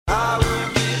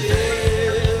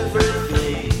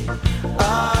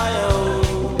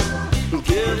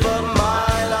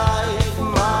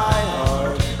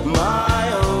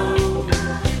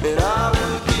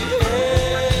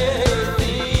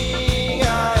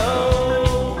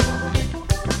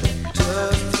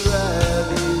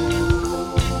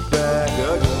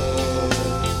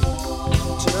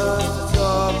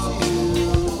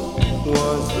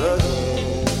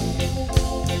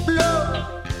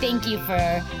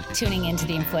for tuning into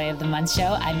the Employee of the Month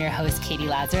show. I'm your host, Katie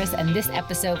Lazarus, and this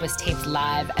episode was taped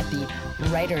live at the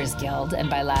Writers Guild. And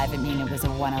by live, I mean it was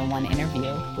a one-on-one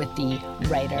interview with the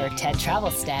writer Ted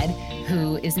Travelstead,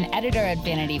 who is an editor at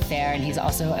Vanity Fair, and he's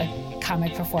also a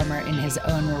comic performer in his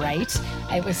own right.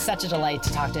 It was such a delight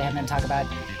to talk to him and talk about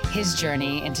his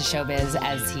journey into showbiz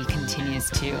as he continues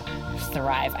to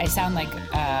thrive. I sound like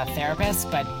a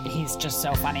therapist, but he's just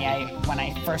so funny. When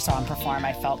I first saw him perform,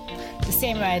 I felt the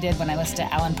same way I did when I listened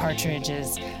to Alan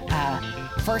Partridge's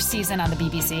first season on the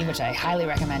BBC, which I highly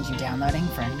recommend you downloading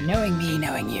for Knowing Me,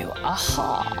 Knowing You.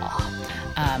 Aha!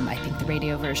 I think the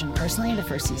radio version, personally, the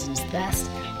first season is the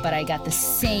best, but I got the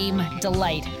same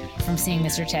delight from seeing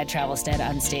Mr. Ted Travelstead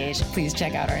on stage. Please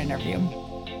check out our interview.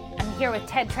 I'm here with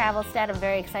Ted Travelstead. I'm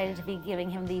very excited to be giving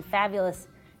him the Fabulous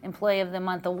Employee of the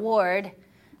Month award.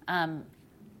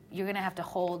 You're going to have to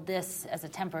hold this as a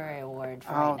temporary award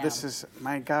for right now. This is,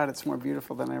 my God, it's more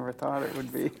beautiful than I ever thought it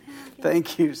would be.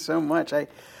 Thank you so much.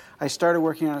 I started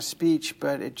working on a speech,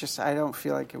 but I don't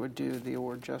feel like it would do the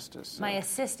award justice. So. My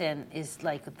assistant is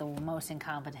like the most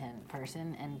incompetent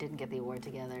person and didn't get the award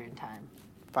together in time.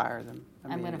 Fire them.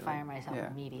 I'm going to fire myself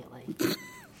immediately.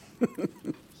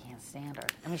 Can't stand her.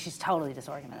 I mean, she's totally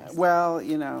disorganized. Well,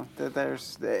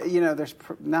 there's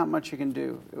not much you can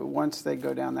do. Once they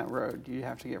go down that road, you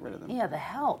have to get rid of them. Yeah, the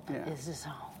help is just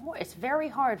it's very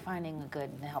hard finding a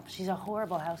good help. She's a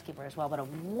horrible housekeeper as well, but a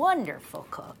wonderful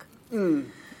cook.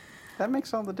 That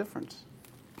makes all the difference.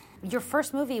 Your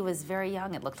first movie was very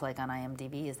young, it looked like, on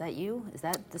IMDb. Is that you? Is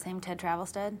that the same Ted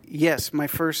Travelstead? Yes, my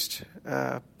first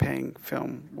paying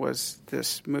film was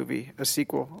this movie, a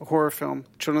sequel, a horror film,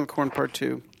 Children of the Corn Part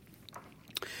 2.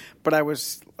 But I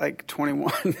was like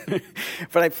 21.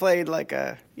 But I played like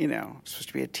supposed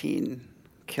to be a teen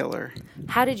killer.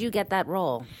 How did you get that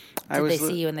role? Did they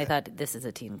see you and they thought, this is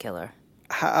a teen killer?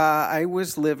 I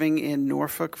was living in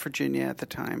Norfolk, Virginia at the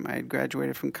time. I had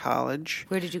graduated from college.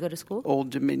 Where did you go to school? Old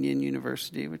Dominion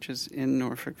University, which is in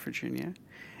Norfolk, Virginia.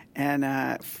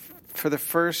 And for the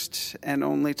first and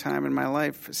only time in my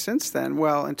life since then,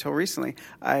 well, until recently,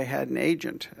 I had an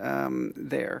agent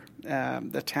there,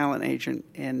 the talent agent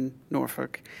in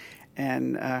Norfolk.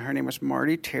 And her name was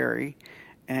Marty Terry,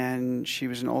 and she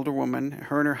was an older woman.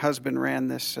 Her and her husband ran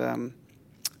this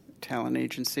talent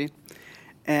agency.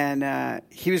 And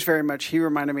he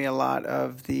reminded me a lot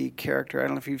of the character. I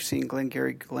don't know if you've seen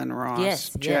Glengarry Glen Ross.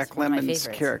 Yes, Jack Lemmon's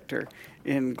my character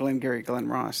in Glengarry Glen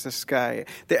Ross. This guy,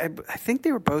 I think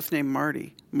they were both named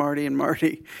Marty and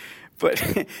Marty.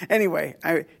 But anyway,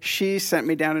 she sent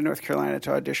me down to North Carolina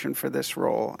to audition for this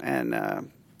role. And,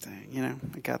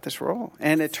 I got this role.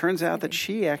 And it turns out that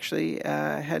she actually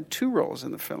had two roles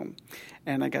in the film.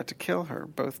 And I got to kill her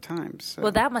both times. So.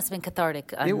 Well, that must have been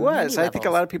cathartic. It was. I think a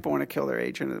lot of people want to kill their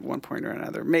agent at one point or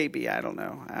another. Maybe, I don't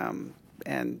know.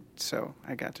 And so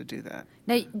I got to do that.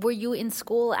 Now, were you in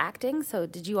school acting? So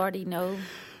did you already know?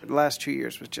 The last 2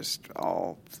 years was just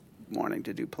all wanting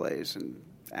to do plays and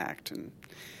act and,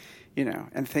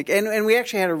 and think. And we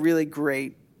actually had a really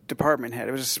great department head.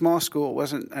 It was a small school. It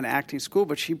wasn't an acting school,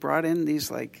 but she brought in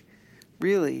these,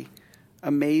 really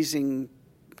amazing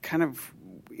kind of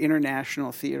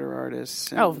international theater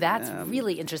artists. And, that's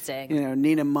really interesting.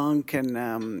 Nina Monk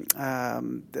and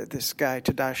this guy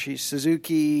Tadashi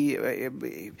Suzuki.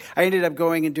 I ended up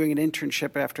going and doing an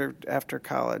internship after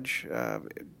college,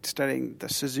 studying the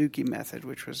Suzuki method,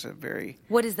 which was a very...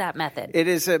 What is that method? It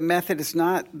is a method. It's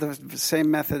not the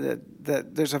same method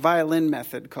that there's a violin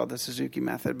method called the Suzuki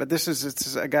method, but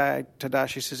it's a guy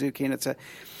Tadashi Suzuki, and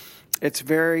it's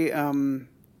very.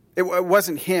 It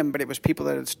wasn't him, but it was people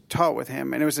that had taught with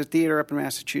him, and it was a theater up in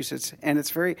Massachusetts. And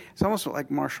it's almost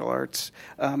like martial arts.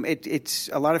 It's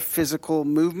a lot of physical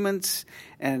movements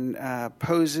and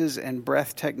poses and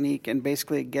breath technique, and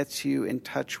basically it gets you in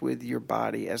touch with your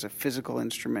body as a physical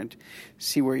instrument.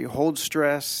 See where you hold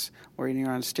stress, where you're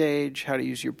on stage, how to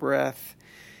use your breath.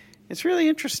 It's really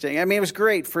interesting. I mean, it was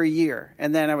great for a year,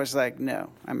 and then I was like,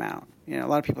 no, I'm out. A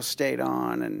lot of people stayed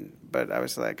on, but I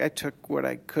was like, I took what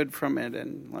I could from it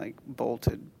and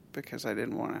bolted because I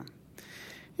didn't want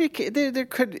to. There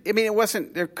could. I mean, it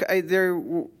wasn't there.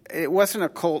 It wasn't a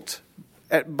cult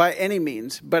by any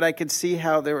means, but I could see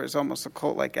how there was almost a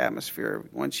cult-like atmosphere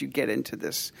once you get into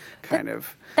this kind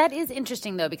of. That is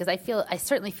interesting though, because I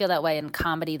certainly feel that way in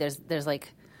comedy. There's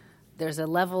a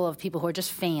level of people who are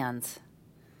just fans.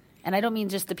 And I don't mean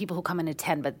just the people who come and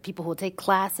attend, but people who will take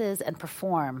classes and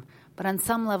perform. But on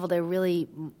some level, they're really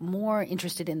more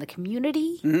interested in the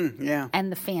community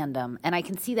and the fandom. And I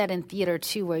can see that in theater,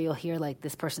 too, where you'll hear,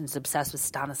 this person's obsessed with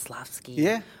Stanislavski.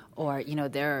 Yeah. Or,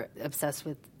 they're obsessed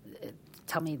with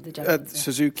tell me the general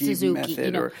Suzuki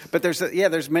method, but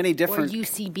there's many different, or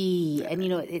UCB, and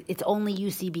it's only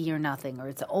UCB or nothing, or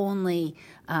it's only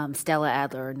Stella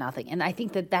Adler or nothing. And I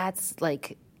think that's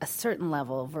like a certain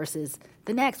level versus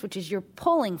the next, which is you're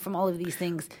pulling from all of these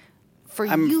things for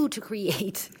you to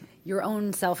create your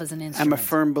own self as an instrument. I'm a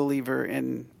firm believer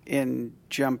in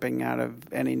jumping out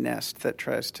of any nest that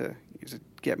tries to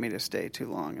get me to stay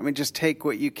too long. I mean, just take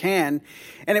what you can.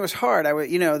 And it was hard.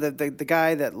 The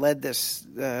guy that led this,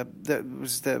 that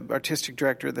was the artistic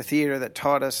director of the theater that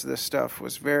taught us this stuff,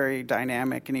 was very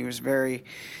dynamic, and he was very,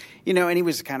 and he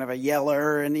was kind of a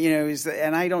yeller, and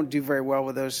and I don't do very well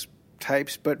with those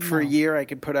types, but for a year I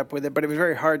could put up with it. But it was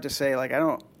very hard to say, like,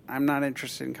 I'm not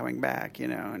interested in coming back,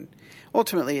 and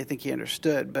ultimately I think he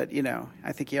understood, but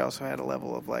I think he also had a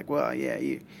level of like, well, yeah,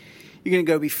 you're going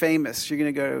to go be famous. You're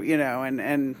going to go,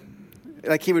 and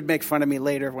like he would make fun of me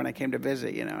later when I came to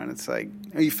visit, and it's like,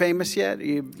 are you famous yet?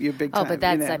 You're big time. Oh, but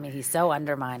that's, I mean, he's so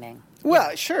undermining.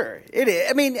 Well, sure, it is.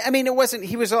 I mean, it wasn't,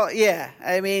 he was all, yeah.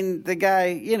 I mean, the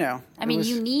guy, I mean,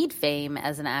 you need fame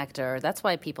as an actor. That's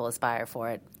why people aspire for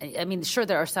it. I mean, sure,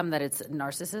 there are some that it's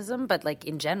narcissism, but like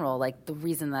in general, like the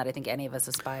reason that I think any of us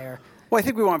aspire. Well, I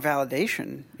think we want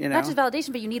validation, Not just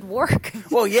validation, but you need work.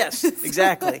 Well, yes,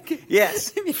 exactly.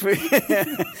 Yes.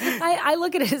 I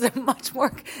look at it as a much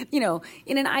more,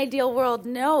 in an ideal world,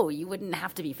 no, you wouldn't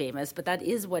have to be famous, but that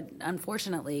is what,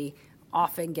 unfortunately,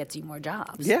 often gets you more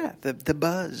jobs. Yeah, the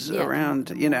buzz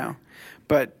around,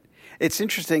 But it's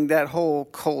interesting, that whole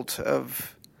cult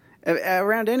of,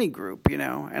 around any group,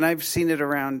 and I've seen it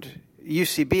around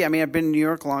UCB. I mean, I've been in New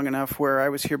York long enough where I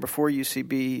was here before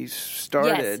UCB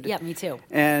started. Yes, yeah, me too.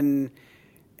 And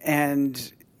I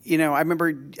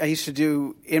remember I used to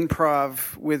do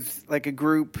improv with like a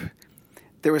group.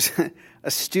 There was a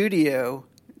studio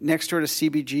next door to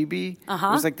CBGB. Uh-huh.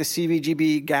 It was like the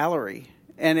CBGB gallery.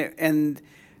 And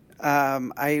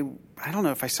I don't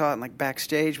know if I saw it in like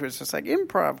backstage, but it's just like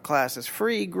improv classes,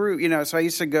 free group, so I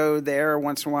used to go there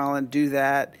once in a while and do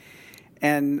that.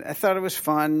 And I thought it was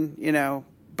fun,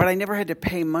 but I never had to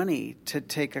pay money to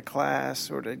take a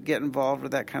class or to get involved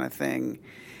with that kind of thing.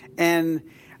 And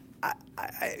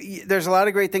there's a lot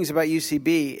of great things about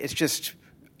UCB. It's just,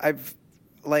 I don't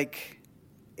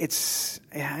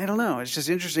know. It's just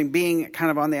interesting being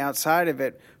kind of on the outside of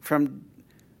it from,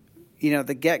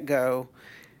 the get-go.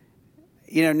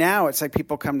 Now it's like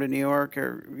people come to New York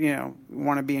or,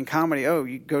 want to be in comedy. Oh,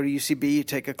 you go to UCB, you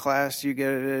take a class, you get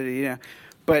it,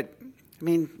 But I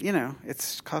mean,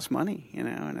 it's costs money,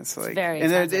 and it's like, very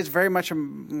and it's very much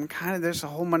there's a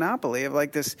whole monopoly of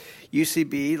like this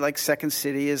UCB, like Second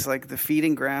City is like the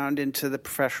feeding ground into the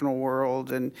professional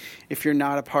world, and if you're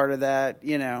not a part of that,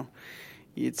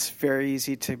 it's very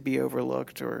easy to be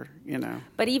overlooked or,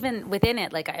 But even within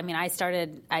it, like, I mean, my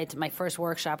first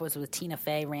workshop was with Tina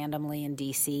Fey randomly in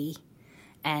D.C.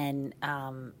 and I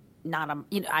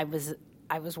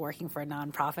was working for a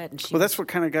nonprofit, and that's what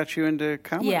kind of got you into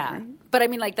comedy. Yeah, right? but I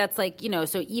mean, like that's like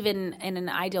so even in an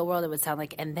ideal world, it would sound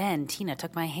like, and then Tina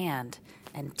took my hand,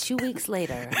 and 2 weeks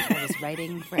later, I was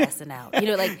writing for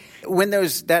SNL. Like when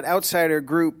that outsider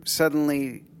group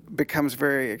suddenly becomes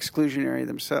very exclusionary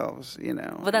themselves,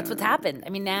 Well, that's what's happened. I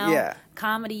mean, now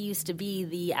comedy used to be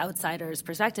the outsider's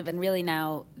perspective, and really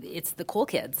now it's the cool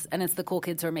kids, and it's the cool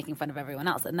kids who are making fun of everyone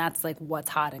else, and that's like what's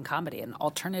hot in comedy. And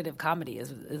alternative comedy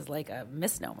is like a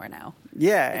misnomer now.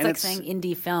 Yeah, it's and like saying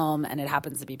indie film, and it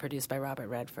happens to be produced by Robert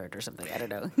Redford or something. I don't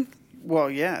know. Well,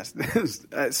 yes,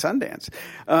 Sundance.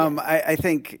 I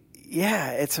think.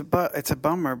 Yeah, it's a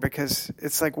bummer because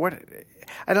it's like what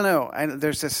I don't know.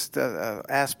 There's this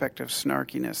aspect of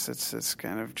snarkiness that's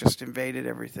kind of just invaded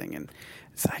everything, and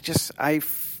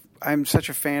I'm such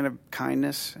a fan of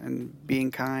kindness and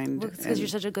being kind. Well, it's because you're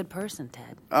such a good person,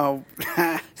 Ted. Oh,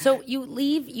 so you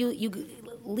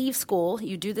leave school,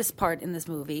 you do this part in this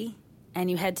movie, and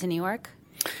you head to New York.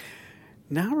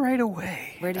 Not right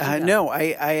away. Where did you go? No,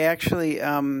 I actually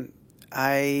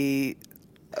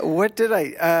What did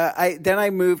I? Then I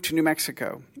moved to New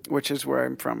Mexico, which is where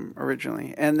I'm from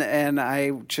originally, and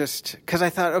I just because I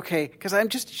thought, okay, because I'm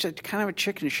just kind of a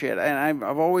chicken shit, and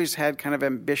I've always had kind of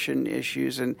ambition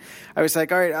issues, and I was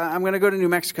like, all right, I'm going to go to New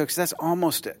Mexico because that's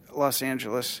almost Los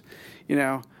Angeles,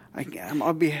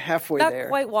 I'll be halfway there. Not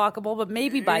quite walkable, but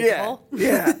maybe bikeable.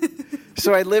 Yeah.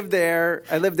 So I lived there.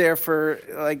 I lived there for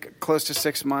like close to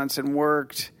 6 months and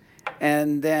worked,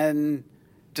 and then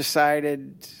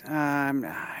decided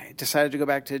to go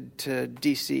back to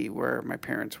D.C. where my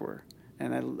parents were,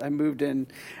 and I moved in.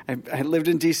 I lived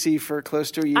in D.C. for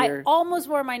close to a year. I almost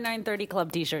wore my 930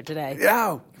 Club T-shirt today.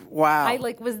 Oh, Wow. I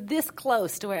was this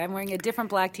close to where I'm wearing a different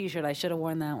black T-shirt. I should have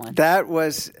worn that one. And that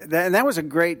was a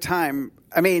great time.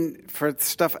 I mean, for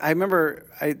stuff, I remember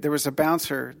there was a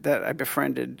bouncer that I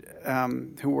befriended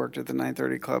who worked at the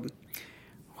 930 Club.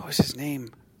 What was his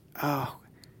name? Oh,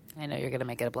 I know you're going to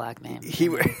make it a black name.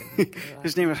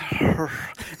 His name was.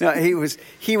 No, he was,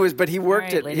 but he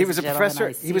worked All right, he was a ladies and professor.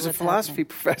 gentlemen, I He was see a what's philosophy happening.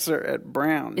 professor at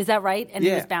Brown. Is that right? And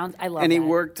he was bound. I love and that. And he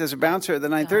worked as a bouncer at the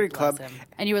 930 God bless Club. him.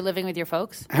 And you were living with your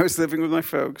folks? I was living with my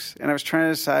folks, and I was trying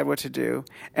to decide what to do.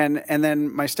 And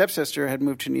then my stepsister had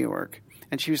moved to New York,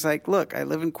 and she was like, "Look, I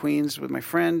live in Queens with my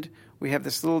friend. We have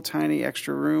this little tiny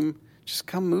extra room. Just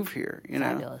come move here." You know?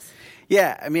 Fabulous.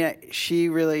 Yeah, I mean, she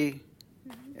really.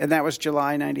 And that was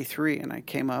July '93, and I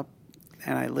came up,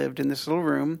 and I lived in this little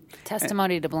room.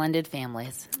 Testimony to blended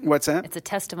families. What's that? It's a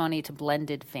testimony to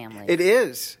blended families. It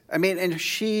is. I mean, and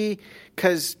she's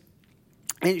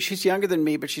younger than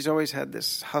me, but she's always had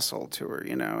this hustle to her,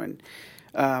 you know. And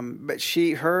but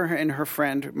her and her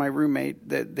friend, my roommate,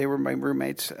 they were my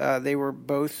roommates. They were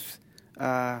both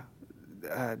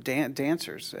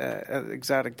dancers,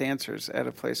 exotic dancers at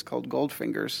a place called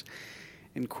Goldfingers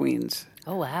in Queens.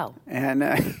 Oh, wow.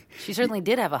 And she certainly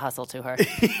did have a hustle to her.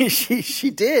 she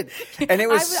did. And it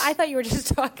was. I thought you were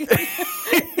just talking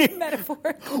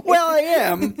metaphorically. Well, I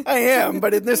am.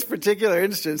 But in this particular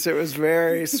instance, it was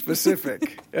very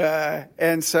specific.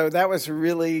 And so that was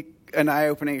really an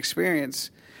eye-opening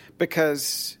experience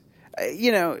because,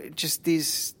 just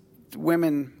these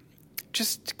women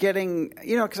just getting,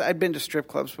 because I'd been to strip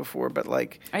clubs before, but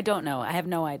I don't know. I have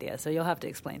no idea. So you'll have to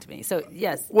explain to me. So,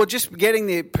 yes. Well, just getting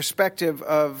the perspective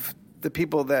of the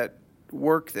people that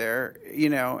work there,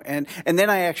 and then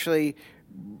I actually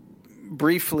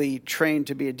briefly trained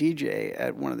to be a DJ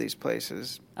at one of these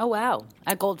places. Oh, wow.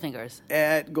 At Goldfingers.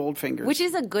 At Goldfingers. Which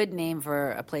is a good name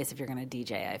for a place if you're going to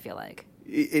DJ, I feel like.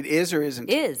 It is or isn't?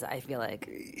 Is, I feel like.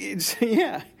 It's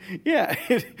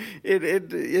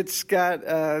It's got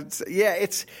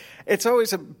it's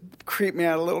always creeped me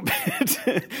out a little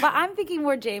bit. But I'm thinking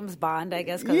more James Bond, I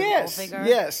guess.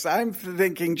 Yes, I'm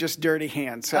thinking just Dirty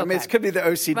Hands. I mean, it could be the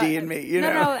OCD in me. No.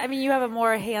 I mean, you have a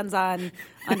more hands-on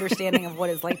understanding of what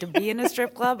it's like to be in a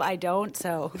strip club. I don't.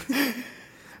 So.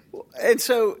 And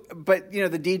so, but the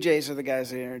DJs are the guys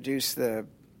that introduce the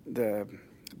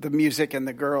music and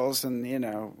the girls, and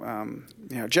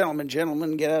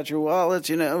gentlemen, get out your wallets.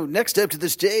 Next up to the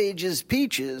stage is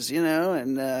Peaches.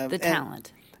 And the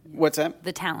talent. What's that?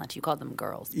 The talent. You called them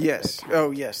girls. Yes.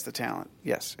 Yes, the talent.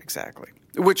 Yes, exactly.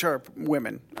 Which are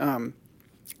women,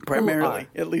 primarily,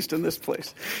 at least in this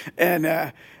place.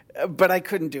 And but I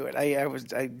couldn't do it.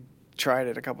 I tried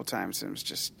it a couple times, and it was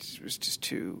just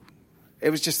too.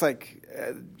 It was just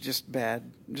just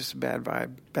bad, just a bad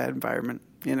vibe, bad environment.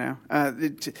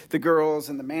 The girls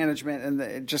and the management, and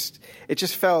it just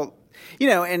felt,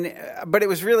 but it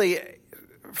was really,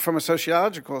 from a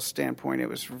sociological standpoint, it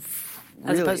was really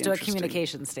as opposed to a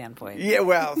communication standpoint. Yeah,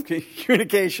 well,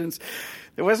 communications.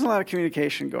 There wasn't a lot of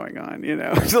communication going on. It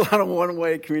was a lot of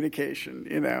one-way communication.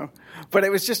 But it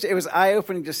was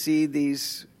eye-opening to see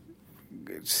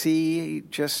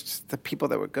just the people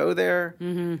that would go there.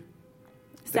 Mm-hmm.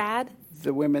 Sad.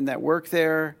 The women that work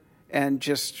there. And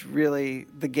just really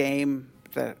the game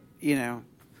that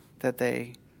that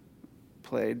they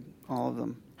played, all of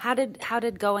them. How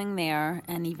did going there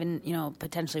and even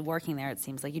potentially working there? It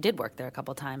seems like you did work there a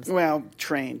couple times. Well,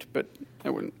 trained, but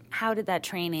I wouldn't. How did that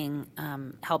training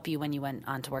help you when you went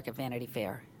on to work at Vanity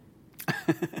Fair?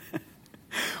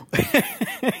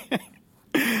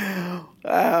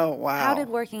 Oh wow! How did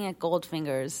working at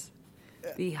Goldfingers,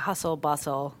 the hustle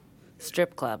bustle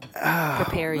strip club,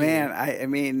 prepare you? Man, I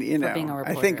mean, for being a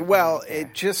reporter? I think,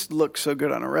 it just looked so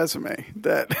good on a resume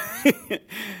that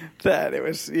that it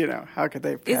was, how could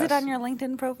they pass? Is it on your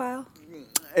LinkedIn profile?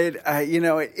 It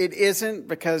isn't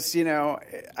because,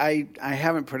 I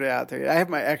haven't put it out there. I have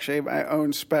my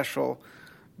own special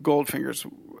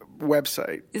Goldfingers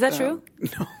website. Is that true?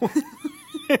 No.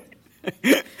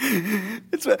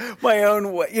 It's my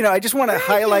own way. I just want to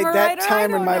highlight that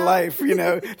time in my life.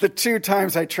 The 2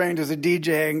 times I trained as a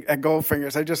DJ at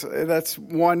Goldfingers. That's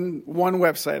one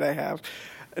website I have.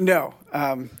 No,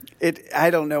 I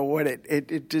don't know what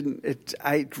it didn't.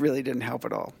 I really didn't help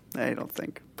at all. I don't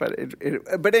think.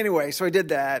 But anyway, so I did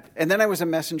that, and then I was a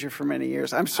messenger for many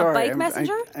years. I'm sorry. A bike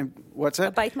messenger? What's that?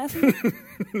 A bike messenger?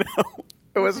 No,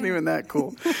 it wasn't even that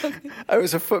cool. I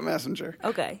was a foot messenger.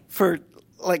 Okay. For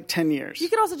 10 years. You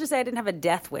could also just say I didn't have a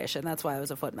death wish, and that's why I was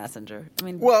a foot messenger. I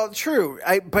mean, well, true.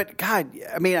 But God,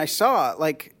 I saw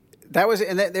that was,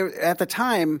 and at the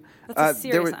time, that's a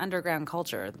serious underground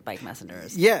culture. Bike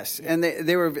messengers. Yes, and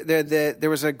there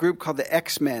was a group called the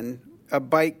X-Men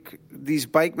these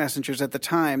bike messengers at the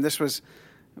time. This was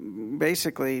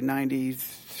basically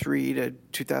 93 to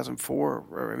 2004,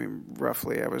 or, I mean,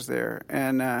 roughly I was there.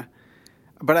 And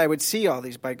but I would see all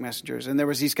these bike messengers, and there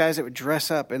was these guys that would dress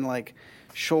up in like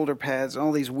shoulder pads,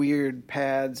 all these weird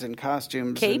pads and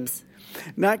costumes. Capes?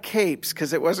 Not capes,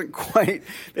 because it wasn't quite.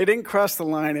 They didn't cross the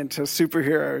line into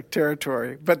superhero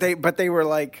territory, but they were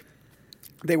like,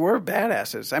 they were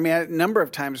badasses. I mean, a number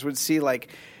of times would see like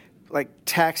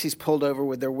taxis pulled over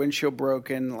with their windshield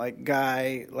broken, like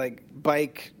guy, like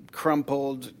bike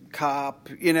crumpled, cop,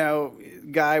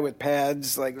 guy with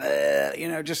pads, like,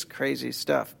 just crazy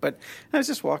stuff. But I was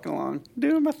just walking along,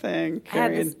 doing my thing,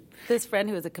 carrying. I had this friend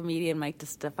who was a comedian, Mike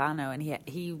DeStefano, and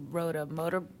he rode a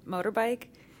motorbike,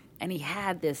 and he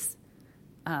had this,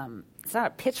 it's not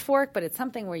a pitchfork, but it's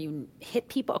something where you hit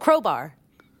people, a crowbar.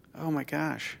 Oh, my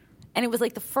gosh. And it was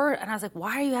like the first, and I was like,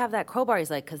 why do you have that crowbar?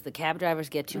 He's like, because the cab drivers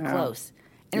get too close.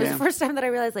 And it was the first time that I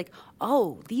realized, like,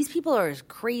 oh, these people are as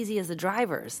crazy as the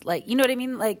drivers. Like, you know what I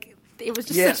mean? Like, it was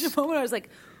just such a moment where I was like,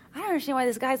 I don't understand why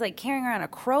this guy's, like, carrying around a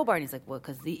crowbar. And he's like, well,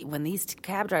 because when these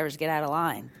cab drivers get out of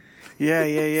line.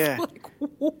 Yeah. Like,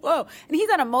 whoa. And he's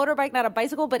on a motorbike, not a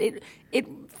bicycle, but it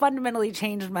fundamentally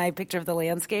changed my picture of the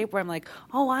landscape where I'm like,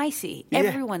 oh, I see.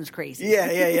 Everyone's crazy. Yeah.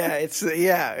 It's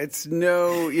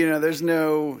no, there's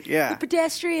no, The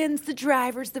pedestrians, the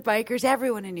drivers, the bikers,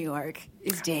 everyone in New York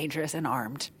is dangerous and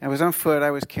armed. I was on foot.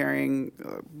 I was carrying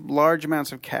large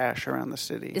amounts of cash around the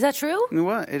city. Is that true?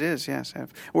 What? It is, yes.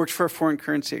 I've worked for a foreign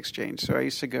currency exchange, so I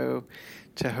used to go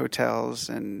to hotels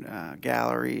and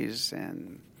galleries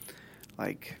and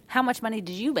like. How much money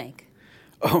did you make?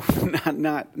 Oh,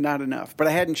 not enough. But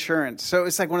I had insurance, so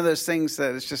it's like one of those things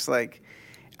that it's just like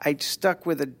I stuck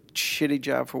with a shitty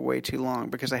job for way too long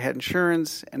because I had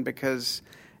insurance and because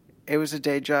it was a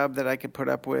day job that I could put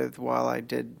up with while I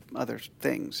did other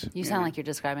things. You sound like you're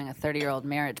describing a 30-year-old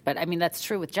marriage, but I mean that's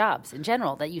true with jobs in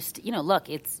general. That look,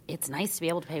 it's nice to be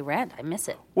able to pay rent. I miss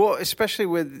it. Well, especially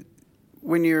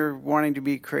when you're wanting to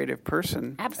be a creative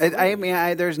person. Absolutely. I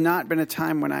mean, there's not been a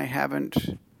time when I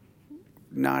haven't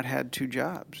not had two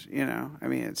jobs. I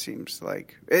mean, it seems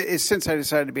like it's since I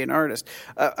decided to be an artist.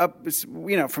 Up,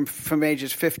 from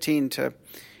ages 15 to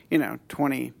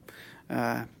 20.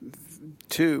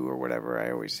 2 or whatever, I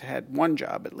always had one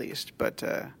job at least, but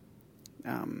I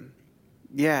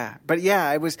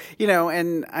was,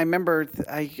 and I remember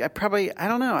I probably, I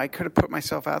don't know, I could have put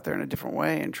myself out there in a different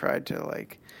way and tried to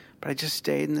but I just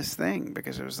stayed in this thing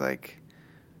because it was like,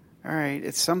 all right,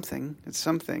 it's something.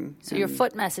 So you're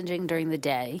foot messaging during the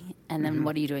day, and then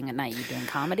what are you doing at night? You doing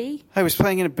comedy? I was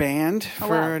playing in a band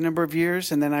for a number of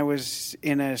years, and then I was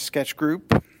in a sketch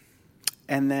group.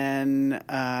 And then, when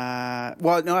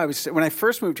I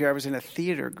first moved here, I was in a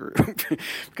theater group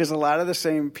because a lot of the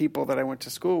same people that I went to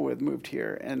school with moved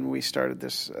here, and we started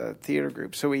this theater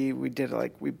group. So we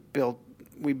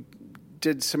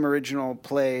did some original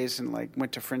plays and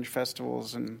went to fringe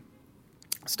festivals and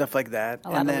stuff like that. A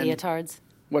lot of leotards.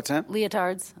 What's that?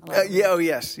 Leotards.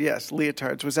 Yes.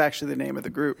 Leotards was actually the name of the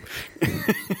group.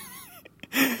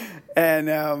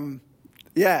 And.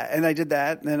 And I did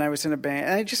that, and then I was in a band,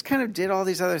 and I just kind of did all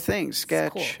these other things,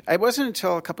 sketch. Cool. It wasn't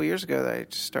until a couple years ago that I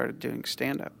started doing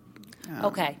stand-up.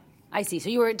 Okay, I see. So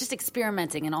you were just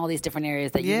experimenting in all these different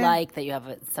areas that you like, that you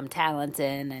have some talent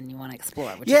in, and you want to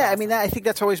explore. Which is awesome. I mean, I think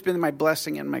that's always been my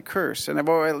blessing and my curse, and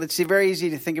it's very easy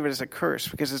to think of it as a curse,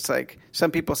 because it's like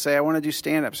some people say, I want to do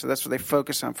stand-up, so that's what they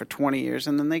focus on for 20 years,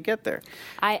 and then they get there.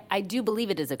 I do believe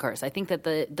it is a curse. I think that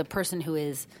the person who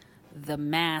is the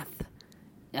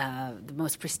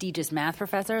most prestigious math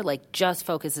professor, just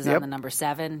focuses on the number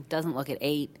 7, doesn't look at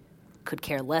 8, could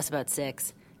care less about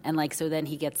 6, and so then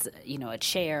he gets a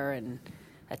chair and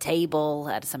a table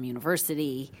at some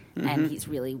university, and he's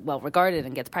really well regarded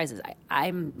and gets prizes.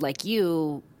 I'm like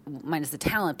you, minus the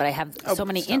talent, but I have so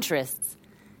many interests.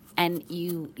 And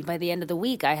by the end of the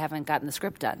week, I haven't gotten the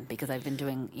script done because I've been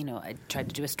doing, I tried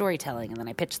to do a storytelling, and then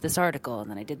I pitched this article, and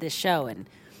then I did this show, and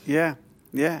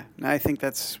Yeah, I think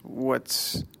that's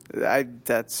what's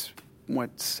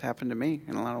happened to me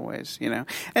in a lot of ways,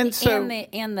 And so the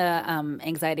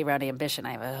anxiety around ambition.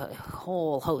 I have a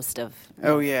whole host of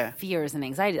fears and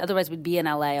anxiety. Otherwise, we'd be in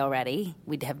LA already.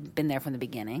 We'd have been there from the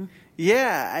beginning.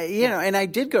 Yeah, and I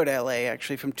did go to LA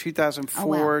actually from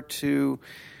 2004 to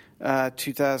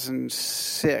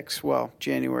 2006. Well,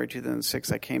 January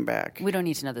 2006, I came back. We don't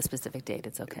need to know the specific date.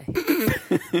 It's okay.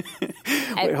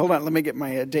 Wait, hold on. Let me get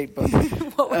my date book.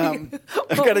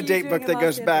 I've got a date book that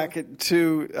goes back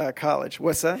to college.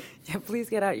 What's that? Yeah, please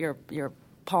get out your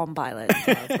Palm Pilot and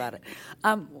tell us about it.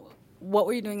 What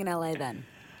were you doing in LA then?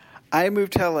 I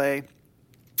moved to LA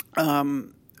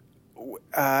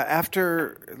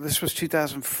after this was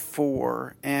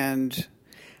 2004, and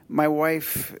my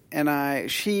wife and I,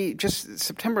 she just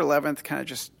September 11th kind of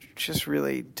just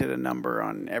really did a number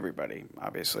on everybody,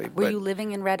 obviously. Were you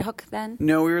living in Red Hook then?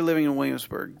 No, we were living in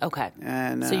Williamsburg. Okay.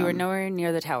 And so you were nowhere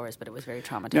near the towers, but it was very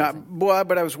traumatizing. No,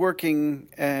 but I was working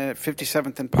at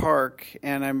 57th and Park,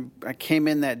 and I came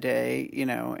in that day,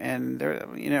 and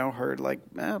there, heard like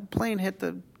a plane hit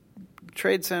the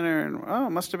Trade Center, and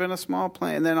it must have been a small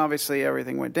plane. And then obviously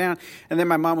everything went down. And then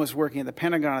my mom was working at the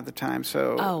Pentagon at the time,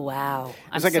 so wow,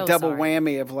 it was like a double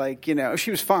whammy of like,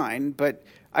 she was fine, but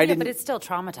I didn't. But it's still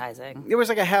traumatizing. It was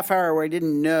like a half hour where I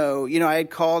didn't know. I had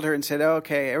called her and said,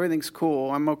 okay, everything's cool,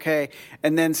 I'm okay.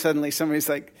 And then suddenly somebody's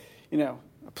like, a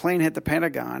plane hit the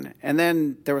Pentagon. And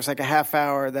then there was like a half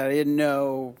hour that I didn't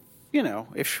know,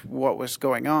 if what was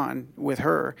going on with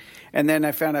her. And then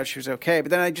I found out she was okay.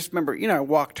 But then I just remember, I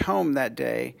walked home that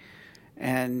day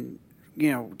and,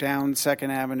 down 2nd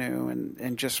Avenue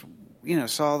and just,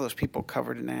 saw those people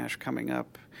covered in ash coming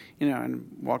up, and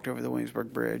walked over the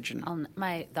Williamsburg Bridge. And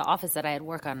the office that I had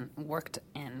worked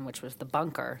in, which was the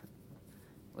bunker,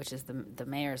 which is the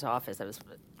mayor's office,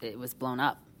 it was blown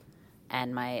up.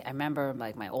 And I remember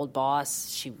like my old boss,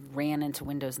 she ran into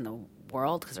Windows in the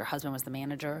World because her husband was the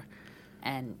manager,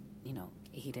 and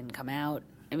he didn't come out.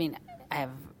 I mean,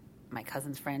 my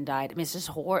cousin's friend died. I mean, it's just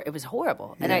it was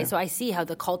horrible. Yeah. And so I see how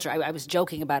the culture. I was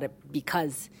joking about it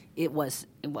because it was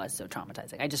so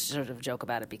traumatizing. I just sort of joke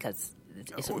about it because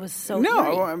it was so.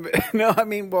 No, I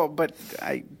mean, but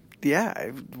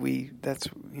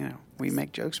we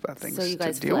make jokes about things so you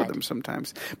guys to deal with them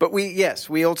sometimes. But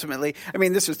we ultimately, I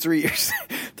mean, this was 3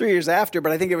 years after,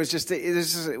 but I think it was just,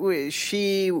 we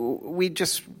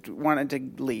just wanted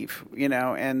to leave,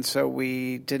 and so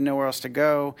we didn't know where else to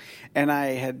go. And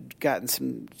I had gotten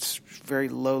some very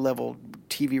low level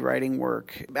TV writing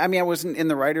work. I mean, I wasn't in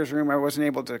the writer's room. I wasn't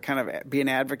able to kind of be an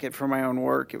advocate for my own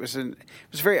work. It was a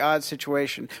very odd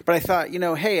situation. But I thought,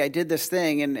 hey, I did this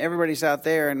thing and everybody's out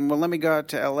there, and well, let me go out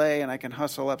to LA and I can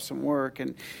hustle up some work.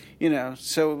 And,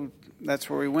 so that's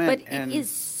where we went. But it is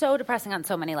so depressing on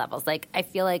so many levels. Like, I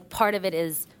feel like part of it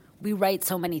is we write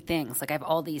so many things. Like, I have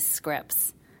all these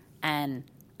scripts. And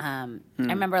I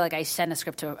remember, like, I sent a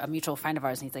script to a mutual friend of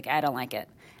ours, and he's like, I don't like it.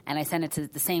 And I sent it to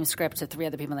the same script to 3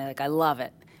 other people, and they're like, I love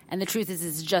it. And the truth is,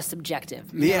 it's just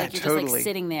subjective. Yeah, like, you're totally. just, like,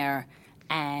 sitting there,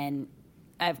 and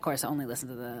I, of course, only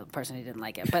listened to the person who didn't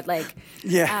like it. But, like...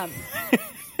 yeah.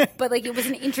 But, like, it was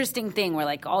an interesting thing where,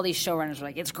 like, all these showrunners were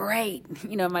like, it's great.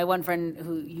 My one friend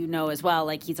who as well,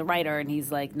 like, he's a writer, and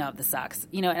he's like, no, this sucks.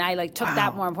 And I, like, took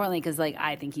that more importantly because, like,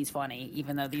 I think he's funny,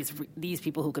 even though these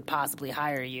people who could possibly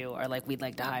hire you are like, we'd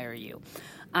like to hire you.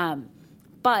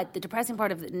 But the depressing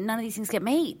part of it, none of these things get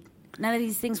made. None of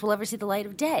these things will ever see the light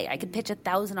of day. I could pitch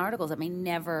 1,000 articles that may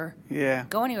never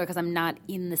go anywhere because I'm not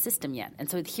in the system yet. And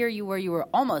so here you were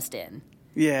almost in.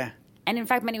 Yeah. And in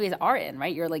fact, many ways are in,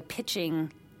 right? You're, like,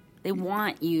 pitching... They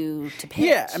want you to pitch.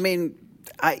 Yeah, I mean,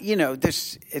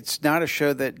 it's not a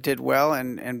show that did well,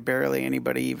 and barely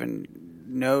anybody even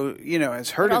has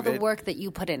heard of it. All the work that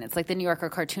you put in. It's like the New Yorker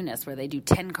cartoonists, where they do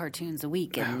 10 cartoons a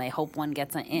week, and they hope one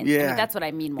gets in. Yeah, I mean, that's what I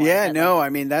mean more. Yeah, no, I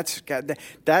mean that's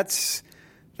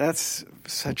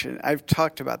such an. I've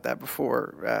talked about that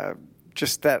before.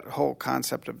 Just that whole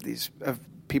concept of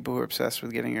people who are obsessed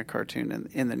with getting a cartoon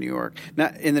in the New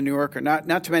Yorker,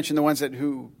 not to mention the ones who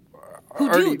do.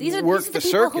 These are the people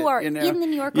circuit, who are in the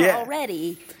New Yorker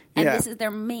already, and this is their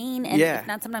main and if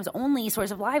not sometimes only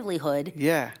source of livelihood.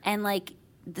 Yeah. And like,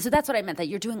 so that's what I meant, that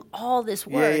you're doing all this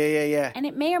work. Yeah. And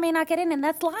it may or may not get in, and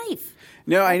that's life.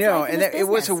 No, I know. And it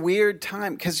was a weird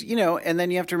time because, and then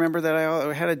you have to remember that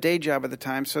I had a day job at the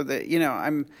time, so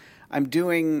that, I'm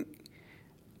doing,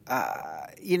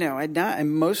 I'm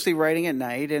mostly writing at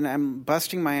night, and I'm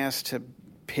busting my ass to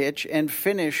pitch and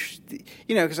finish,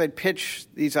 because I'd pitch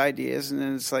these ideas, and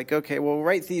then it's like, okay, well,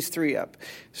 write these 3 up.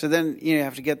 So then you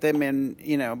have to get them in,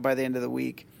 by the end of the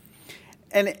week.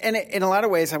 And in a lot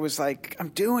of ways, I was like, I'm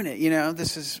doing it.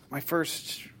 This is my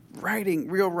first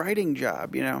real writing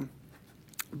job.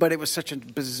 But it was such a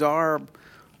bizarre,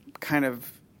 kind of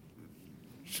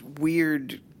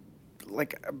weird.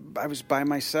 Like, I was by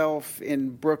myself in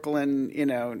Brooklyn,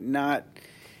 not.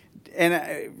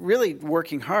 And really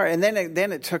working hard, and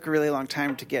then it took a really long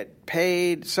time to get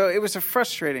paid. So it was a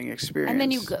frustrating experience. And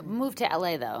then you moved to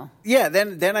LA, though. Yeah,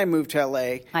 then I moved to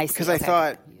LA because I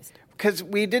thought, because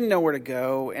we didn't know where to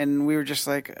go, and we were just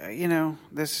like,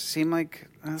 this seemed like,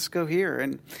 let's go here,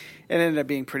 and it ended up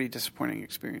being a pretty disappointing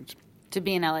experience. To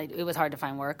be in LA, it was hard to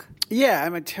find work? Yeah,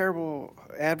 I'm a terrible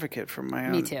advocate for my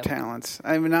Me own too. talents.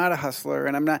 I'm not a hustler,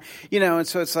 and I'm not, and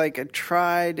so it's like I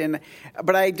tried,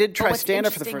 but I did try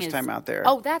stand-up for the first time out there.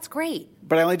 Oh, that's great.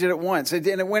 But I only did it once, and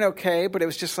it went okay, but it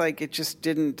was just like, I just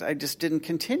didn't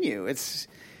continue. It's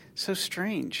so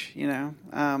strange,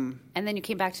 And then you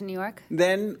came back to New York?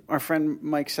 Then our friend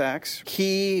Mike Sachs,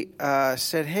 he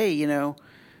said, hey,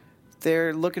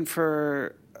 they're looking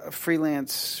for a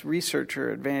freelance researcher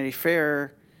at Vanity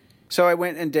Fair. So I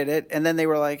went and did it, and then they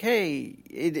were like, hey,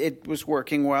 it was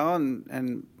working well,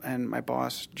 and my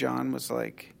boss, John, was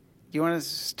like, you want to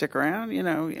stick around,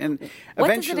 and what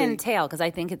eventually... does it entail? Because I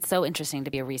think it's so interesting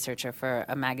to be a researcher for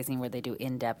a magazine where they do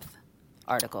in-depth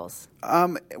articles.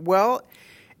 Well,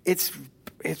 it's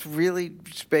really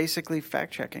just basically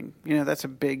fact-checking. That's a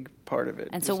big part of it.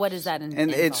 And so what does that involve?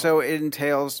 And it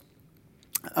entails...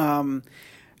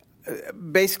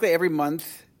 basically every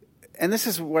month, and this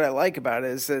is what I like about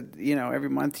it, is that, every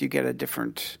month you get a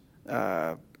different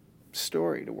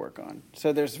story to work on.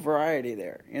 So there's variety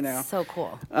there, So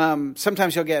cool.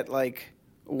 Sometimes you'll get, like,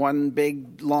 one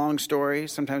big, long story.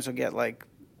 Sometimes you'll get, like,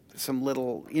 some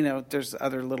little, there's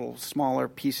other little smaller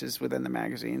pieces within the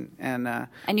magazine. And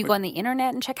you go on the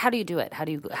internet and check? How do you do it?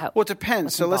 Well, it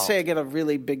depends. So let's say I get a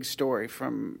really big story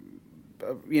from...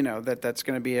 that's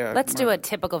going to be a... Let's do a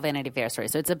typical Vanity Fair story.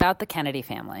 So it's about the Kennedy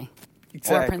family.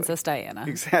 Exactly. Or Princess Diana.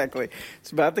 Exactly.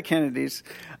 It's about the Kennedys.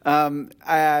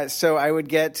 So I would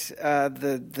get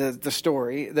the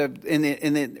story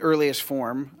in the earliest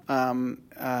form,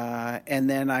 and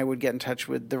then I would get in touch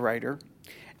with the writer,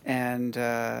 and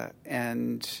the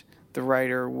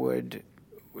writer would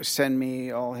send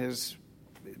me all his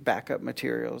backup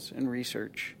materials and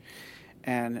research,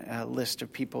 and a list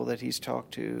of people that he's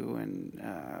talked to,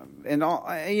 and all,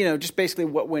 just basically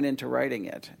what went into writing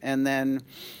it. And then,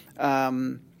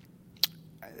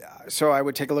 so I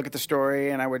would take a look at the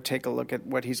story, and I would take a look at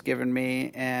what he's given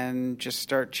me, and just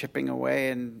start chipping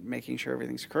away and making sure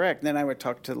everything's correct. And then I would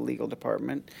talk to the legal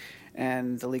department,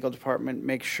 and the legal department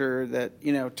makes sure that,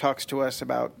 talks to us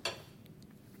about,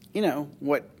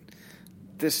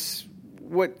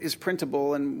 what is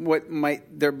printable and what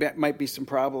might be some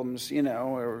problems,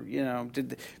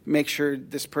 make sure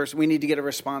this person, we need to get a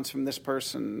response from this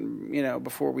person,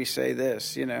 before we say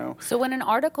this, So when an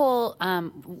article,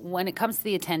 when it comes to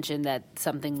the attention that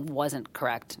something wasn't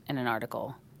correct in an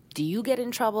article, do you get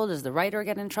in trouble? Does the writer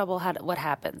get in trouble? What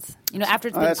happens? After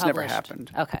it's been that's published. Never happened.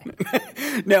 Okay.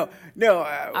 No.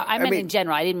 I meant in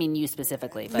general. I didn't mean you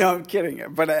specifically. But. No, I'm kidding.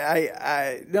 But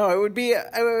it would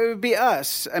be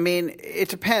us. I mean, it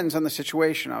depends on the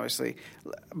situation, obviously.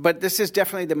 But this is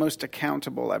definitely the most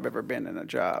accountable I've ever been in a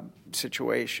job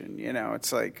situation.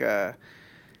 It's like,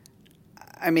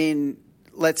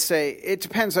 let's say it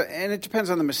depends, and it depends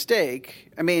on the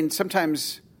mistake. I mean,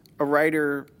 sometimes a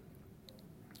writer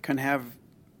can have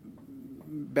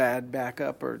bad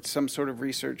backup or some sort of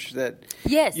research that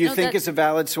you think is a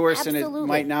valid source, absolutely. And it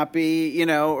might not be,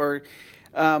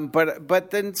 but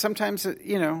then sometimes,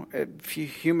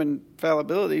 human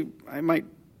fallibility, I might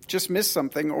just miss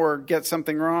something or get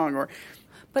something wrong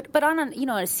But on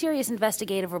a serious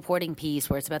investigative reporting piece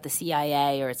where it's about the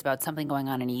CIA or it's about something going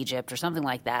on in Egypt or something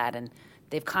like that, and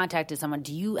they've contacted someone,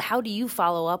 how do you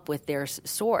follow up with their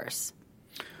source?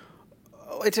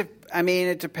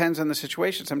 It depends on the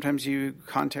situation. Sometimes you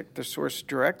contact the source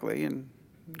directly and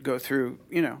go through,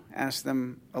 ask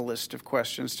them a list of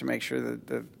questions to make sure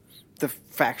that the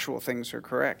factual things are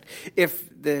correct. If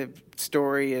the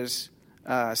story is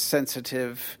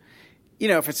sensitive,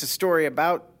 if it's a story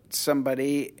about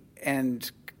somebody and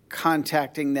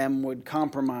contacting them would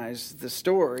compromise the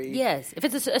story. Yes. If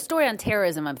it's a story on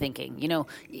terrorism, I'm thinking,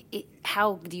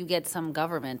 how do you get some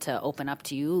government to open up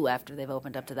to you after they've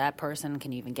opened up to that person?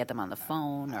 Can you even get them on the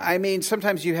phone?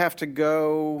 Sometimes you have to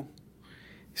go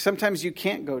 – sometimes you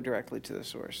can't go directly to the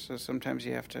source. So sometimes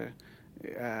you have to,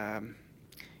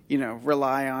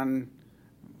 rely on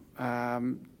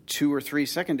 2 or 3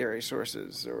 secondary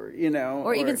sources or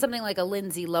even something like a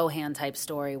Lindsay Lohan type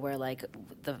story where, like,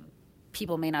 the –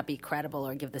 people may not be credible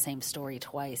or give the same story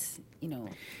twice,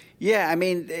 Yeah,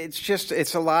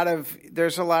 there's a lot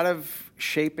of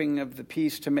shaping of the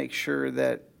piece to make sure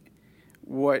that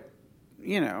the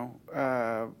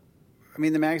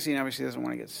magazine obviously doesn't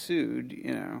want to get sued,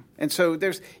 And so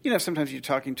there's, sometimes you're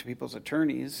talking to people's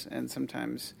attorneys and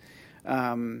sometimes,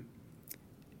 and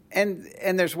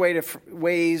there's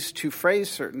ways to phrase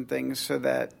certain things so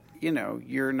that,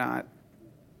 you're not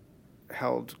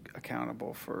held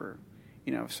accountable for,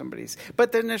 if somebody's.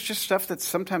 But then there's just stuff that's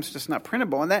sometimes just not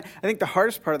printable, and that I think the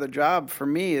hardest part of the job for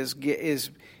me is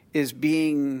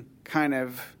being kind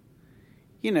of,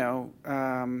 you know.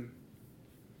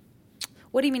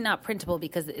 What do you mean not printable?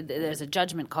 Because there's a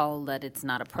judgment call that it's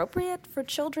not appropriate for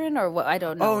children, or what? I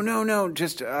don't know. Oh, no.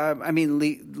 Just, I mean,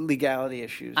 legality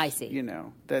issues. I see. You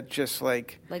know, that just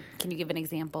like. Like, can you give an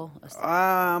example?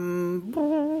 I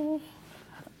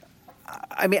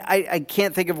mean, I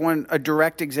can't think of a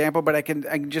direct example, but I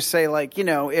can just say, like, you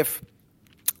know, if,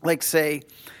 like, say,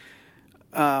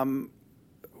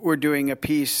 we're doing a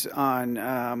piece on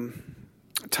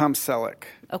Tom Selleck.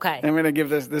 Okay. I'm going to give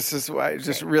this is why it's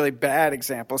just a really bad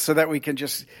example so that we can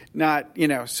just not, you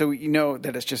know, so you know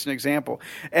that it's just an example.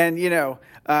 And, you know,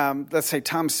 let's say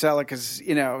Tom Selleck is,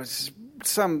 you know,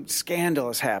 some scandal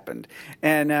has happened.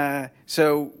 And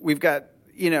so we've got,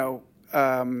 you know,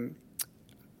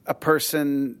 a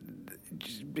person,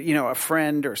 you know, a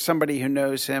friend or somebody who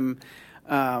knows him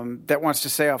that wants to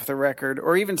say off the record,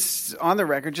 or even on the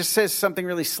record, just says something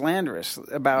really slanderous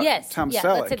about Tom Selleck.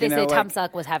 Let's say they say Tom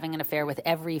Selleck was having an affair with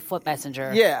every foot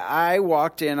messenger. Yeah, I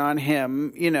walked in on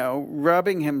him, you know,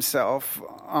 rubbing himself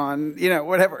on, you know,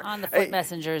 whatever. On the foot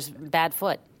messenger's bad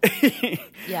foot.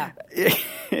 Yeah.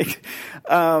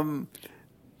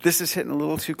 This is hitting a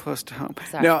little too close to home.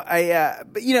 Sorry. No,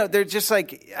 but you know, they're just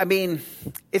like, I mean,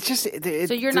 it's just.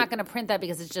 So you're not going to print that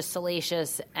because it's just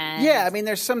salacious and. Yeah, I mean,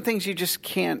 there's some things you just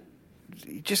can't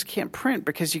print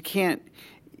because you can't.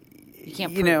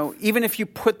 You know, even if you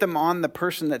put them on the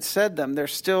person that said them, they're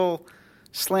still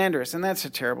slanderous, and that's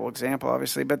a terrible example,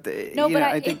 obviously. But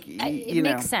I think it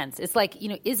makes sense. It's like, you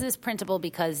know, is this printable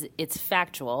because it's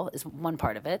factual? Is one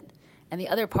part of it, and the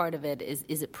other part of it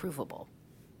is it provable?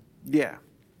 Yeah.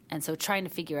 And so trying to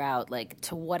figure out, like,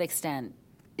 to what extent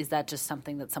is that just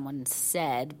something that someone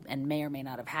said and may or may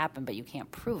not have happened, but you can't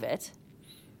prove it?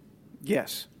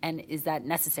 Yes. And is that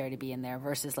necessary to be in there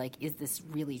versus, like, is this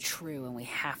really true and we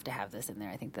have to have this in there?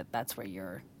 I think that's where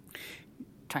you're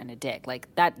trying to dig.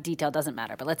 Like, that detail doesn't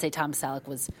matter. But let's say Tom Selleck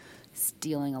was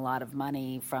stealing a lot of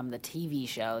money from the TV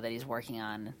show that he's working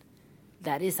on.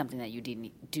 That is something that you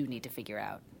do need to figure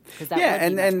out. Yeah,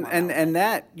 and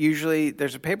that usually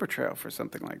there's a paper trail for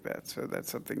something like that, so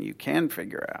that's something you can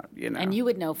figure out, you know. And you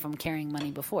would know from carrying money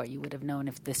before. You would have known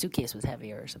if the suitcase was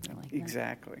heavier or something like that.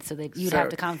 Exactly. So that you'd have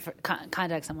to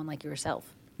contact someone like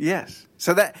yourself. Yes.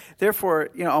 So that, therefore,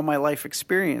 you know, all my life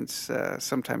experience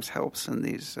sometimes helps in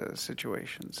these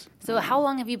situations. So how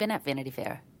long have you been at Vanity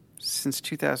Fair? Since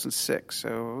 2006,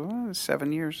 so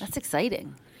 7 years. That's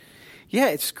exciting. Yeah,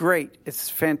 it's great. It's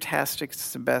fantastic.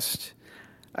 It's the best.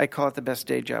 I call it the best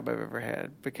day job I've ever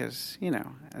had because, you know,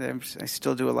 I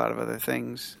still do a lot of other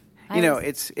things. You know,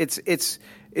 it's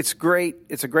great.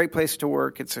 It's a great place to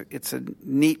work. It's a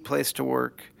neat place to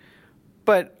work.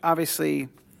 But obviously,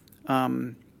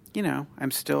 you know,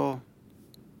 I'm still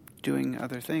doing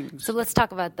other things. So let's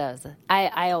talk about those.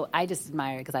 I just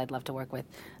admire because I'd love to work with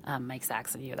Mike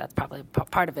Sachs and you. That's probably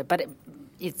part of it. But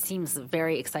it seems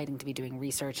very exciting to be doing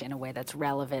research in a way that's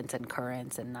relevant and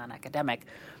current and non-academic.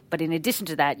 But in addition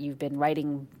to that, you've been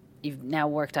writing. You've now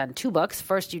worked on 2 books.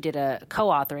 First, you did a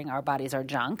co-authoring, Our Bodies Are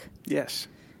Junk. Yes.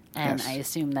 And yes. I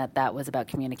assume that was about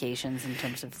communications in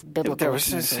terms of biblical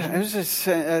communications. It was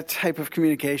a type of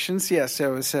communications, yes. It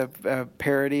was a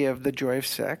parody of The Joy of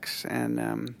Sex. And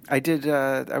I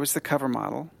was the cover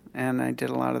model, and I did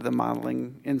a lot of the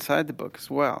modeling inside the book as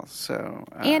well. So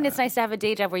and it's nice to have a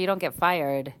day job where you don't get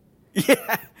fired.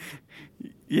 Yeah.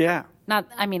 Yeah. Not,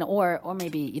 I mean, or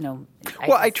maybe, you know.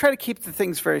 I try to keep the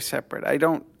things very separate. I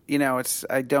don't, you know,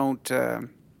 I don't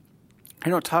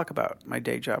talk about my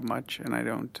day job much, and I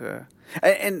don't,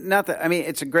 and not that, I mean,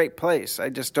 it's a great place. I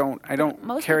just don't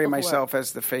carry myself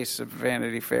as the face of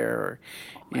Vanity Fair, or,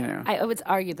 you know. I would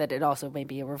argue that it also may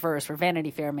be a reverse, where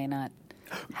Vanity Fair may not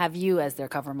have you as their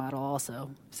cover model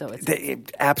also. So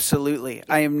it's absolutely.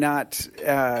 I am not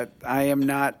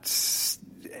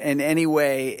in any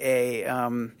way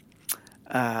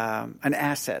an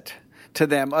asset to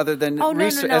them, other than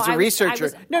as a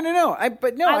researcher.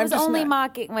 I was only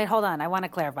mocking. Wait, hold on. I want to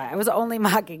clarify. I was only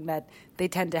mocking that they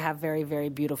tend to have very, very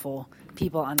beautiful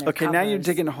people on their covers. Okay, now you're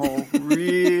digging a hole,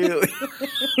 really.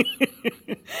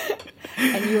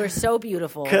 And you are so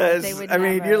beautiful. Because, I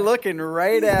mean, you're looking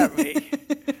right at me.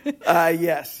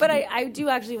 Yes. But I do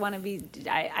actually want to be...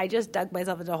 I just dug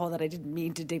myself into a hole that I didn't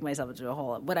mean to dig myself into a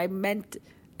hole. What I meant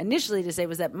initially to say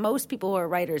was that most people who are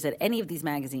writers at any of these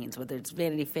magazines, whether it's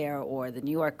Vanity Fair or The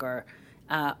New Yorker,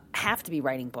 have to be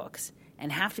writing books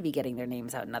and have to be getting their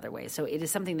names out in other ways. So it is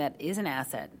something that is an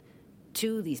asset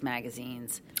to these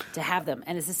magazines to have them.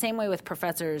 And it's the same way with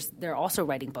professors. They're also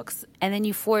writing books. And then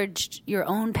you forged your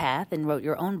own path and wrote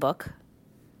your own book,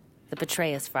 The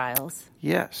Petraeus Files.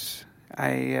 Yes.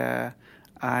 I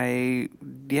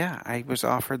was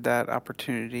offered that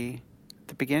opportunity at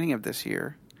the beginning of this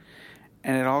year,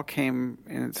 and it all came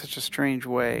in such a strange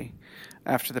way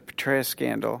after the Petraeus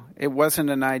scandal. It wasn't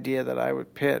an idea that I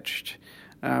would pitched.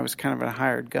 I was kind of a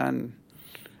hired gun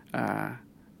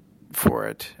for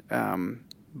it, and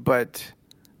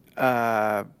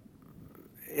I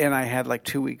had like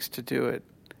 2 weeks to do it.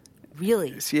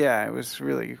 Really? So, yeah, it was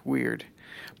really weird.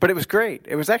 But it was great.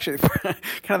 It was actually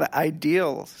kind of the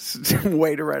ideal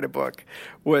way to write a book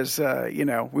was,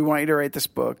 we want you to write this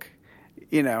book.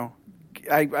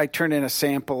 I turned in a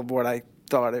sample of what I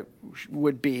thought it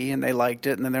would be, and they liked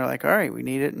it. And then they're like, all right, we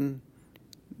need it in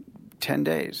 10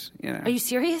 days. Are you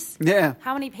serious? Yeah.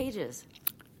 How many pages?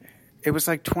 It was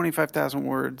like 25,000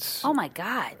 words. Oh, my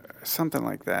God. Something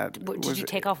like that. Did you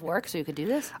take off work so you could do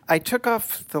this? I took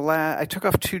off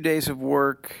 2 days of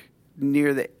work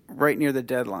right near the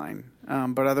deadline,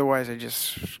 but otherwise I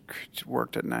just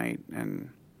worked at night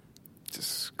and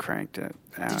just cranked it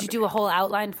out. Did you do a whole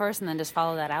outline first and then just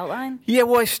follow that outline? Yeah,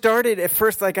 well, I started at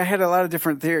first, I had a lot of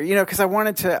different theories, because I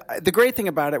wanted to. The great thing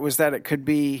about it was that it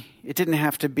didn't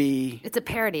have to be. It's a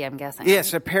parody, I'm guessing.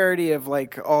 Yes, a parody of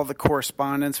all the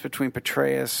correspondence between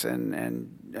Petraeus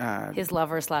and his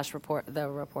lover / the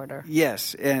reporter.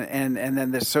 Yes, and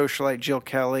then the socialite Jill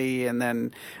Kelly, and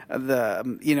then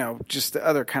the just the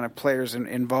other kind of players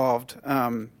involved,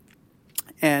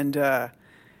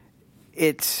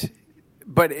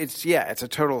 it's a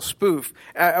total spoof.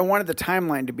 I wanted the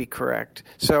timeline to be correct,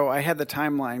 so I had the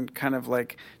timeline kind of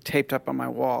taped up on my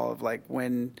wall of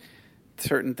when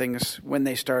certain things, when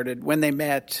they started, when they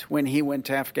met, when he went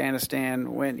to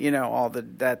Afghanistan, when all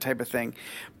that type of thing.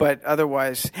 But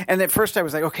otherwise, and at first I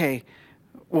was like, okay.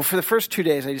 Well, for the first 2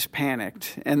 days, I just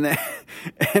panicked, and then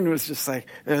and was just like,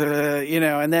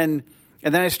 and then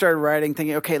I started writing,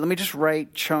 thinking, okay, let me just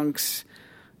write chunks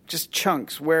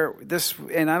where this,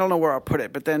 and I don't know where I'll put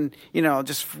it, but then,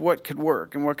 just what could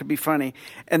work and what could be funny.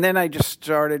 And then I just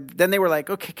started, then they were like,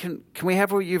 okay, can we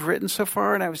have what you've written so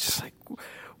far? And I was just like,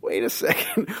 wait a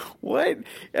second, what?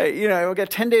 I've got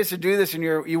 10 days to do this, and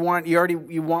you want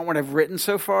what I've written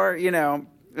so far,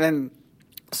 and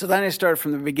so then I started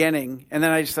from the beginning, and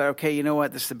then I just thought, okay, you know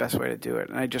what, this is the best way to do it.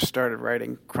 And I just started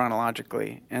writing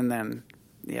chronologically, and then,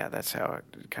 yeah, that's how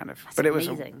it kind of, that's but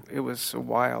amazing. It was a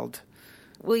wild.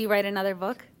 Will you write another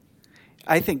book?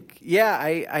 I think, yeah,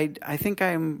 I think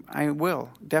I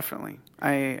will, definitely.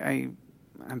 I'm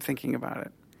thinking about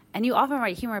it. And you often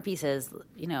write humor pieces,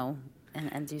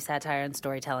 and do satire and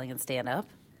storytelling and stand-up.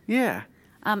 Yeah.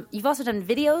 You've also done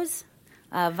videos,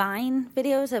 Vine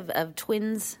videos of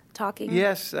twins talking.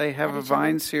 Yes, I have a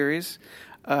Vine series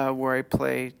where I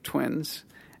play twins,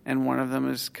 and one of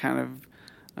them is kind of,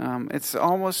 it's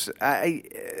almost,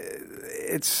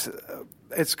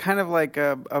 it's kind of like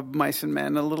a Mice and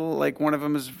Men, a little, one of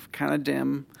them is kind of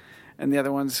dim, and the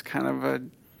other one's kind of a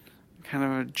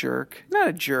jerk. Not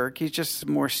a jerk. He's just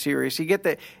more serious. You get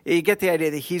the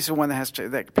idea that he's the one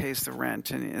that pays the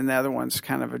rent, and the other one's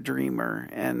kind of a dreamer.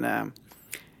 And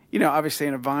obviously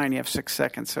in a Vine you have 6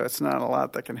 seconds, so it's not a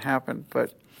lot that can happen.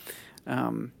 But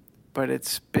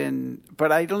it's been.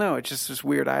 But I don't know. It's just this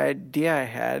weird idea I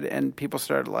had, and people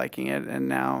started liking it, and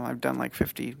now I've done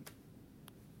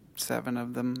 57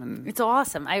 of them. And it's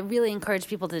awesome. I really encourage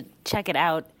people to check it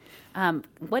out.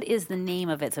 What is the name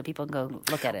of it so people can go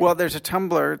look at it? Well, there's a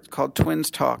Tumblr called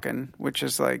Twins Talkin', which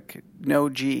is no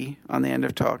G on the end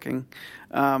of talking.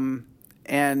 But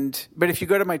if you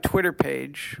go to my Twitter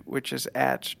page, which is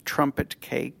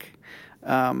 @TrumpetCake,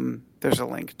 there's a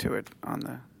link to it on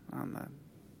the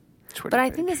Twitter But I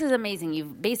page. think this is amazing.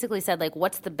 You've basically said,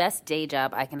 what's the best day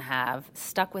job I can have?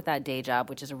 Stuck with that day job,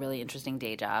 which is a really interesting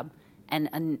day job.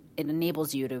 And it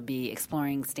enables you to be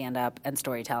exploring stand-up and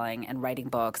storytelling and writing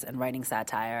books and writing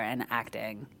satire and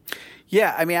acting.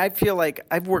 Yeah, I mean, I feel like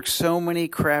I've worked so many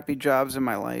crappy jobs in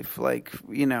my life,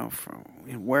 from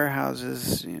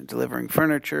warehouses, delivering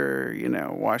furniture,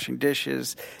 washing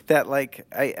dishes, that I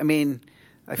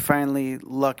finally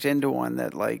lucked into one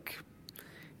that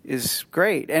is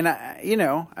great. And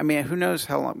who knows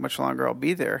how much longer I'll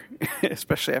be there,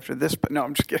 especially after this. But no,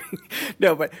 I'm just kidding.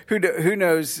 No, but who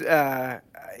knows? But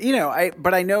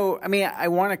I know. I mean, I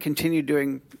want to continue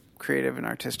doing creative and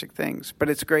artistic things. But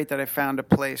it's great that I found a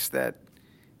place that,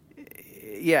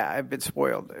 I've been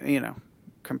spoiled.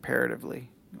 Comparatively.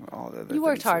 All the other you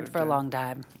worked things hard for a long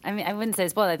time. I mean, I wouldn't say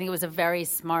spoiled. I think it was a very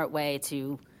smart way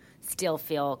to still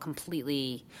feel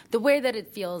completely. The way that it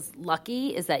feels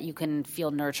lucky is that you can feel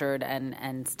nurtured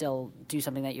and still do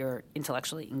something that you're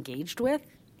intellectually engaged with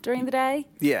during the day.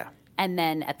 Yeah. And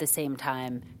then at the same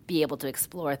time be able to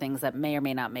explore things that may or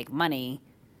may not make money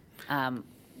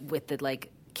with the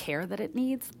care that it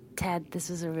needs. Ted, this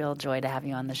was a real joy to have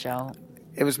you on the show.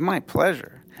 It was my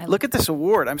pleasure. Look at this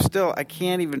award. I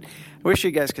can't even, I wish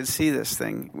you guys could see this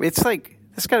thing. It's like,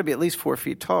 it's got to be at least 4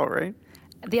 feet tall, right?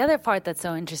 The other part that's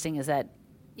so interesting is that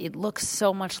it looks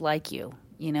so much like you,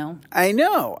 you know? I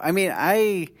know. I mean,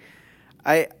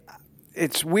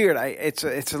 it's weird.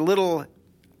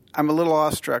 I'm a little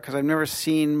awestruck because I've never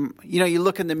seen, you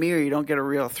look in the mirror, you don't get a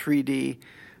real 3D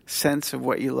sense of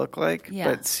what you look like. Yeah.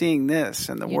 But seeing this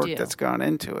and the work that's gone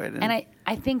into it. And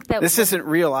I think that this isn't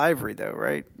real ivory though,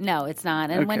 right? No, it's not.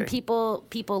 And when people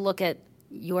look at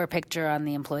your picture on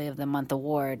the Employee of the Month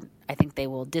award, I think they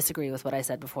will disagree with what I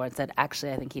said before and said,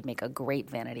 actually, I think he'd make a great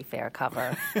Vanity Fair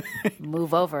cover.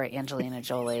 Move over Angelina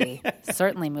Jolie. Yes.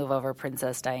 Certainly move over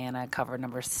Princess Diana, cover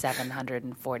number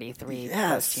 743,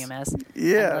 posthumous.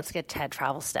 Yeah. And let's get Ted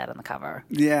Travelstead on the cover.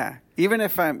 Yeah. Even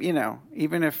if I've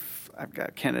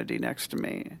got Kennedy next to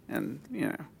me and,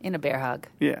 in a bear hug.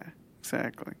 Yeah.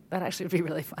 Exactly. That actually would be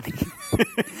really funny.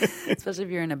 Especially if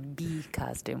you're in a bee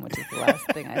costume, which is the last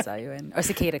thing I saw you in. Or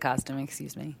cicada costume,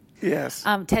 excuse me. Yes.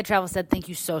 Ted Travelstead, thank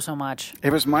you so much.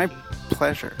 It was my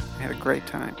pleasure. I had a great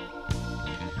time.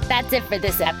 That's it for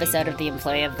this episode of the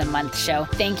Employee of the Month show.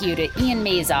 Thank you to Ian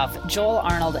Mazoff, Joel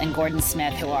Arnold, and Gordon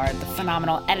Smith, who are the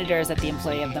phenomenal editors at the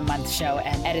Employee of the Month show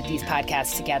and edit these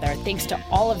podcasts together. Thanks to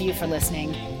all of you for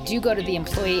listening. Do go to the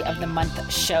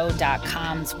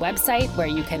EmployeeOfTheMonthShow.com's website where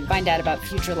you can find out about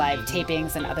future live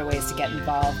tapings and other ways to get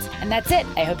involved. And that's it.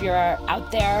 I hope you're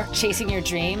out there chasing your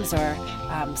dreams or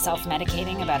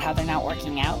self-medicating about how they're not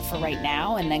working out for right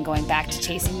now and then going back to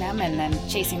chasing them and then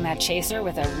chasing that chaser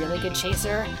with a really good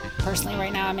chaser. Personally,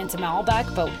 right now I'm into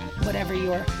Malbec, but whatever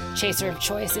your chaser of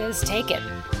choice is, take it.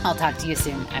 I'll talk to you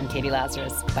soon. I'm Katie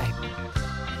Lazarus. Bye.